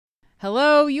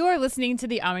Hello, you are listening to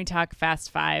the OmniTalk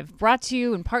Fast 5, brought to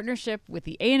you in partnership with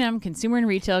the A&M Consumer and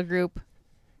Retail Group,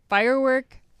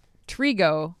 Firework,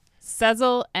 Trigo,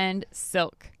 Sezzle, and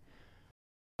Silk.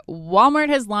 Walmart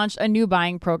has launched a new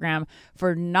buying program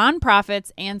for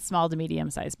nonprofits and small to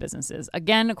medium-sized businesses.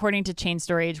 Again, according to Chain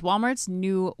Store Age, Walmart's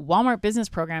new Walmart Business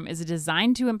Program is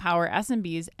designed to empower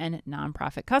SMBs and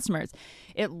nonprofit customers.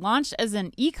 It launched as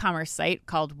an e-commerce site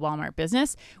called Walmart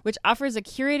Business, which offers a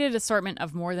curated assortment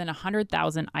of more than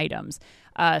 100,000 items.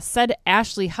 Said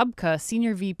Ashley Hubka,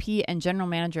 Senior VP and General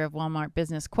Manager of Walmart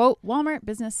Business, quote, Walmart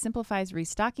Business simplifies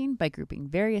restocking by grouping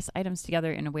various items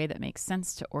together in a way that makes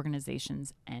sense to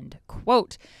organizations, end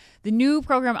quote. The new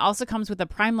program also comes with a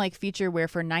Prime-like feature where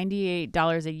for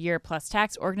 $98 a year plus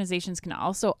tax, organizations can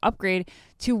also upgrade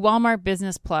to Walmart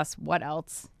Business Plus. What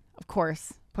else? Of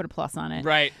course, put a plus on it.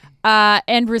 Right.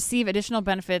 And receive additional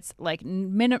benefits like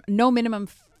no minimum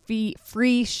fee,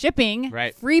 free shipping,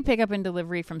 right, free pickup and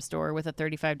delivery from store with a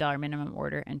 $35 minimum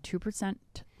order, and 2%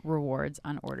 rewards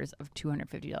on orders of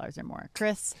 $250 or more.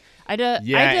 Chris, I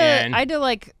had to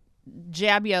like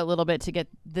jab you a little bit to get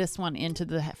this one into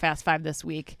the Fast Five this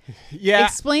week. Yeah.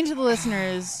 Explain to the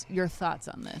listeners your thoughts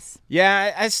on this.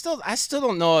 Yeah, I still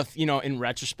don't know if, in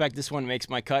retrospect, this one makes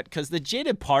my cut, because the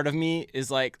jaded part of me is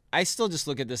like, I still just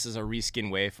look at this as a reskin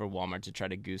way for Walmart to try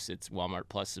to goose its Walmart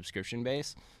Plus subscription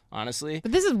base, honestly.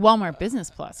 But this is Walmart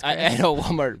Business Plus. I know,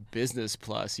 Walmart Business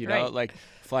Plus, right, like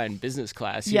flying business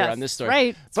class here on this story.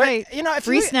 Right, but, right.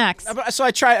 Free snacks. So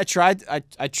I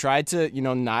tried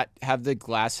to, not have the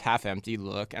glass half empty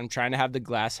look. I'm trying to have the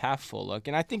glass half full look.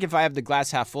 And I think if I have the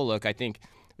glass half full look,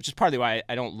 which is partly why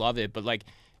I don't love it, but like,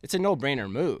 it's a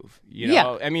no-brainer move.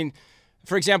 Yeah. I mean,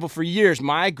 for example, for years,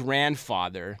 my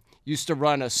grandfather used to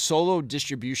run a solo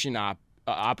distribution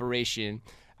operation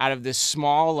out of this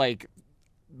small, like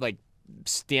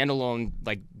standalone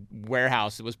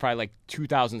warehouse that was probably like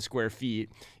 2,000 square feet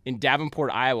in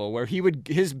Davenport, Iowa, where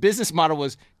his business model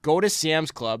was go to Sam's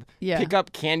Club, pick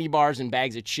up candy bars and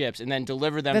bags of chips, and then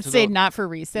deliver them not for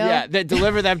resale. Yeah, then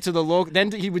deliver them to the local.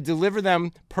 Then he would deliver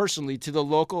them personally to the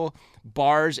local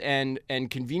bars and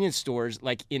convenience stores,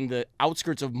 like in the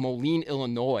outskirts of Moline,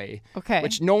 Illinois,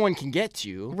 which no one can get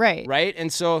to. Right.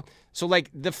 And so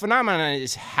like the phenomenon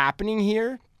is happening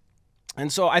here,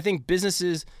 and so I think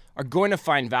businesses are going to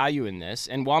find value in this,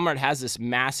 and Walmart has this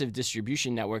massive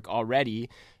distribution network already,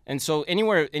 and so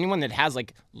anyone that has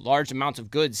like large amounts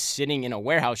of goods sitting in a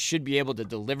warehouse should be able to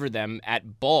deliver them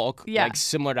at bulk, like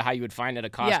similar to how you would find at a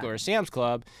Costco or a Sam's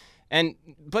Club.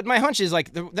 But my hunch is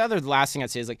like the last thing I'd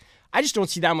say is like, I just don't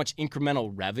see that much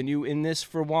incremental revenue in this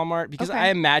for Walmart, because I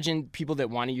imagine people that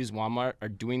want to use Walmart are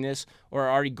doing this or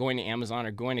are already going to Amazon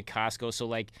or going to Costco. So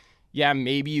like, yeah,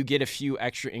 maybe you get a few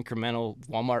extra incremental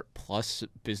Walmart Plus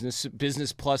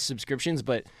business Plus subscriptions,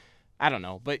 but I don't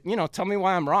know. But, tell me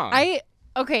why I'm wrong.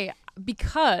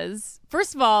 Because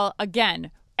first of all, again,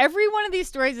 every one of these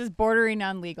stories is bordering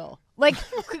on legal. Like,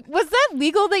 was that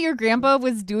legal that your grandpa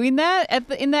was doing that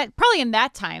probably in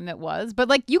that time that was, but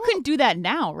like you couldn't do that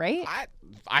now, right?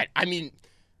 I mean,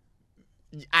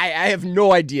 I have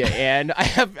no idea, and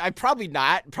I probably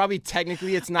not. Probably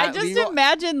technically it's not legal. I just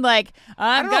imagine like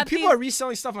I don't know. People are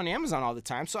reselling stuff on Amazon all the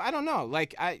time, so I don't know.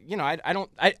 Like I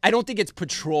don't think it's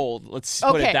patrolled. Let's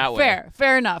put it that way.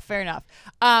 Fair enough. So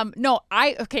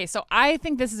I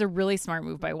think this is a really smart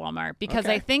move by Walmart, because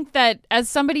I think that as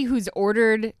somebody who's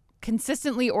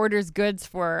consistently orders goods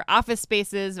for office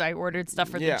spaces, I ordered stuff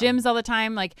for the gyms all the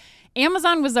time. Like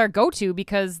Amazon was our go-to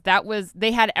because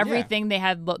they had everything. They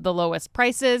had the lowest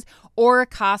prices, or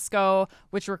Costco,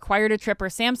 which required a trip, or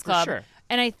Sam's Club. For sure.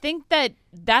 And I think that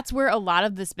that's where a lot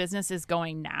of this business is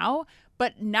going now.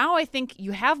 But now I think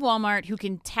you have Walmart who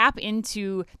can tap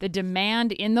into the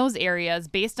demand in those areas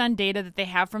based on data that they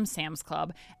have from Sam's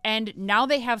Club. And now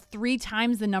they have 3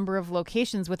 times the number of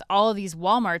locations with all of these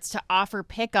Walmarts to offer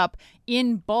pickup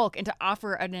in bulk and to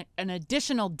offer an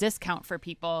additional discount for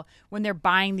people when they're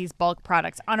buying these bulk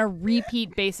products on a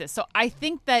repeat basis. So I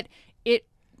think that it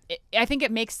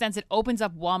makes sense. It opens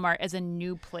up Walmart as a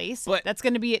new place. But there's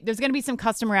going to be some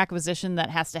customer acquisition that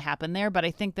has to happen there, but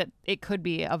I think that it could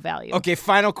be of value. Okay,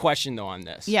 final question though on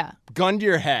this. Yeah. Gun to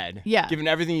your head. Yeah. Given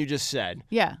everything you just said.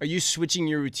 Yeah. Are you switching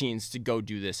your routines to go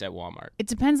do this at Walmart? It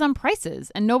depends on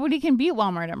prices, and nobody can beat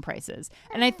Walmart on prices.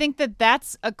 And I think that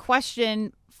that's a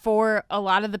question for a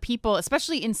lot of the people,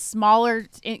 especially in smaller,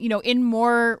 in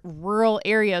more rural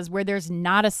areas where there's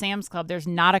not a Sam's Club, there's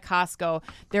not a Costco.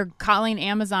 They're calling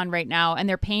Amazon right now, and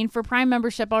they're paying for Prime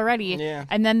membership already. Yeah.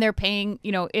 And then they're paying,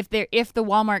 if the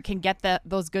Walmart can get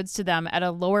those goods to them at a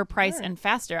lower price and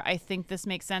faster, I think this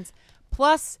makes sense.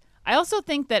 Plus, I also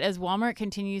think that as Walmart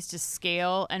continues to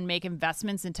scale and make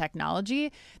investments in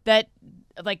technology, that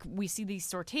like we see these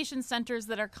sortation centers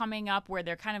that are coming up where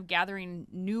they're kind of gathering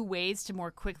new ways to more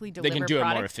quickly deliver products. They can do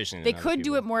product. it more efficiently. They could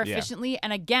do it more efficiently.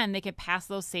 And again, they could pass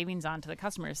those savings on to the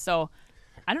customers. So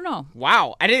I don't know.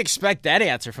 Wow. I didn't expect that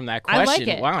answer from that question. I like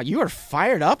it. Wow. You are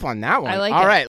fired up on that one. I like it. All right.